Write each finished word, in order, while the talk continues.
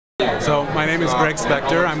So my name is Greg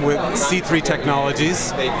Spector. I'm with C3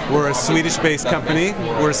 Technologies. We're a Swedish-based company.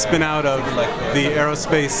 We're a spin-out of the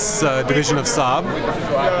aerospace division of Saab.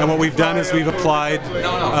 And what we've done is we've applied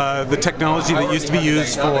the technology that used to be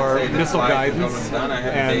used for missile guidance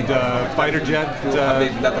and fighter jet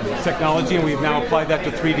technology, and we've now applied that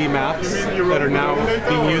to 3D maps that are now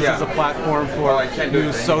being used as a platform for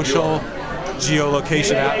new social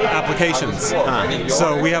geolocation applications.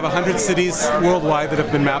 So we have 100 cities worldwide that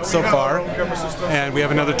have been mapped so far, and we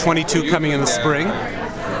have another 22 coming in the spring.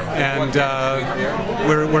 And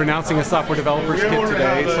we're announcing a software developers kit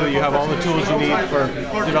today, so you have all the tools you need for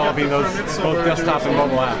developing those both desktop and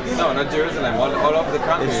mobile apps. No, not Jerusalem, all over the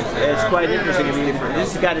country. It's quite interesting. I mean,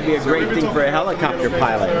 this has got to be a great thing for a helicopter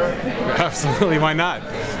pilot. Absolutely, why not?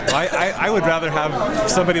 I would rather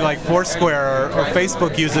have somebody like Foursquare or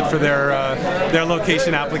Facebook use it for their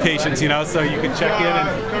location applications, you know, so you can check in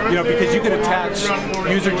and, you know, because you can attach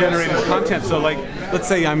user-generated content. So like, let's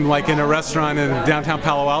say I'm like in a restaurant in downtown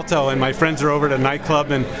Palo Alto and my friends are over at a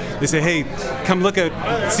nightclub and they say, hey, come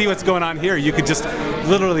see what's going on here. You could just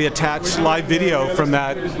literally attach live video from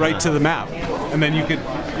that right to the map. And then your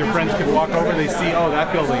friends could walk over and they see, oh,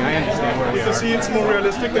 that building, I understand where we are. The scene's more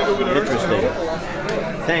realistic than over there. Interesting.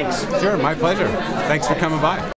 Thanks. Sure, my pleasure. Thanks for coming by.